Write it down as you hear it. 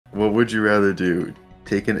What would you rather do?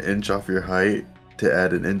 Take an inch off your height to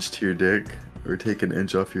add an inch to your dick, or take an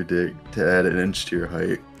inch off your dick to add an inch to your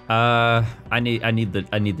height? I need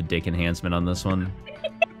the dick enhancement on this one.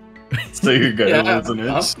 So you're gonna Yeah, lose an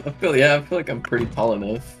inch? I feel like I'm pretty tall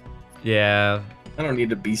enough. Yeah. I don't need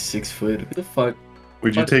to be 6 foot. Who the fuck?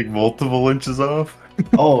 Would you take multiple inches off?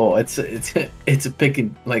 Oh, it's a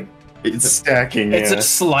picking like It's stacking. it's a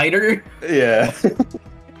slider. Yeah.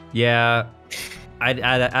 Yeah.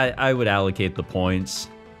 I would allocate the points.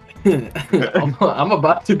 I'm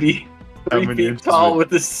about to be How 3 many feet inches tall would-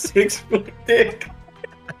 with a 6 foot dick.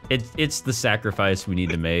 It's the sacrifice we need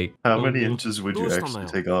to make. How many inches would you actually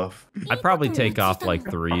take off? I'd probably take off like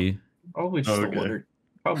 3. Probably just Okay. the one.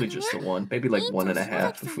 Probably just the one. Maybe like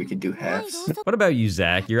 1.5 if we could do halves. What about you,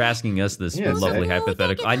 Zach? You're asking us this Yeah, lovely Zach.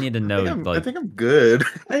 hypothetical. I need to know, I like, think I'm good.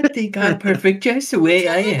 I think I'm perfect just the way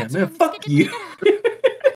I am. Fuck you.